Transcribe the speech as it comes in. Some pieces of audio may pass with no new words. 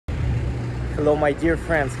Hello my dear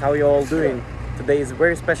friends, how are you all doing? Today is a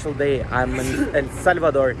very special day. I'm in El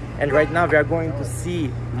Salvador and right now we are going to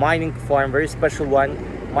see mining farm, very special one.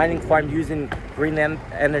 Mining farm using green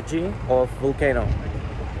energy of volcano.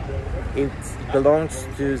 It belongs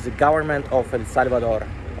to the government of El Salvador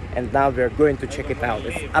and now we are going to check it out.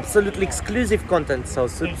 It's absolutely exclusive content, so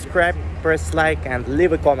subscribe, press like and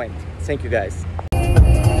leave a comment. Thank you guys.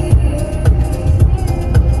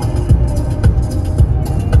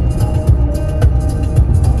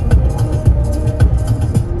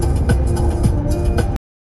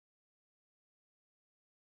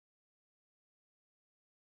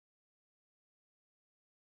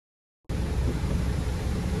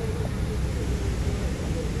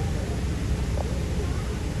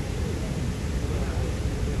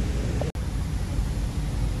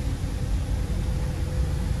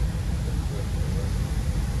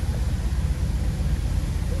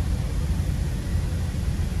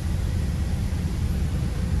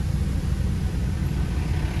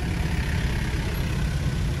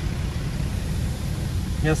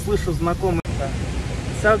 Я слышу знакомый.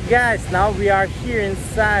 So guys, now we are here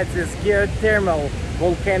inside this geothermal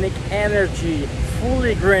volcanic energy,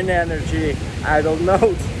 fully green energy, I don't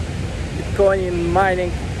know, Bitcoin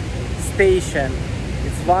mining station.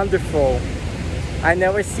 It's wonderful. I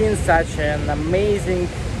never seen such an amazing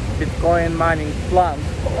Bitcoin mining plant.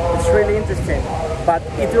 It's really interesting, but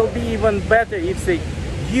it will be even better if they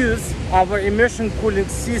use our immersion cooling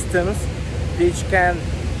systems, which can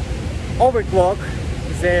overclock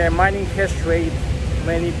the mining hash rate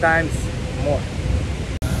many times more.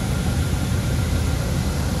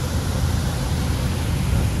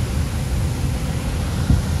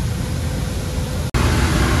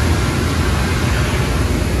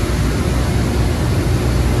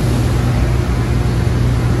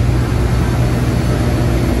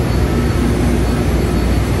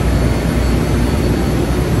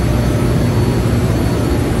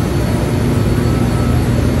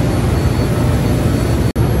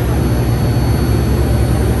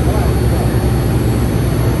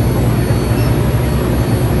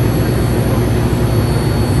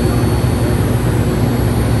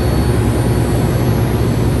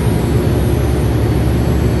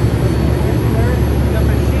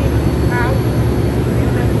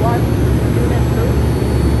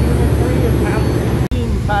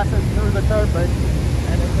 Turbine,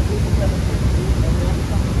 and it's a big 750, and then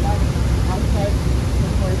some light outside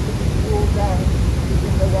for it to be cooled down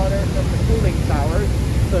using the water from the cooling tower,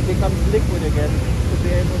 so it becomes liquid again to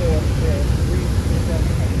be able to breathe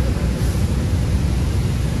the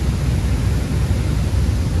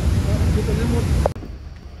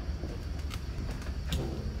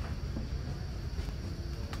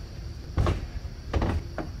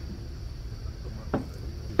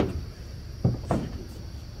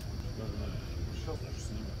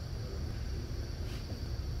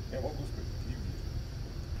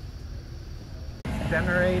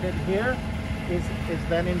generated here is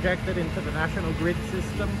then injected into the national grid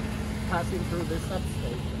system, passing through this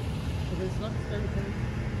substation. So this substation,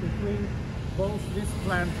 between both this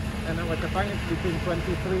plant and what I find is between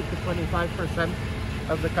 23 to 25%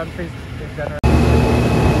 of the country's generation.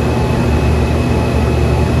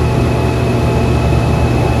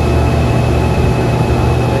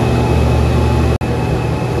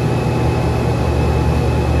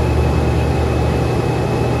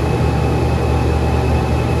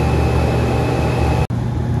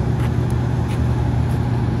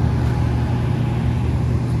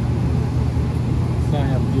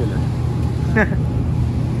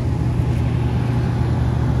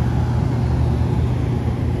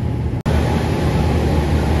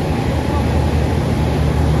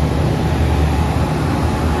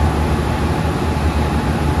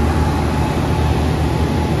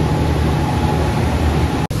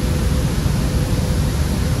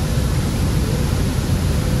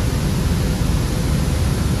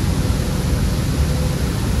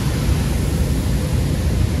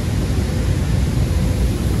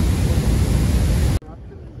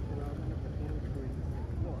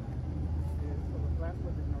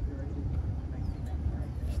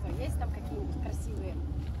 Есть там какие-нибудь красивые?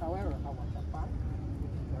 However, I want the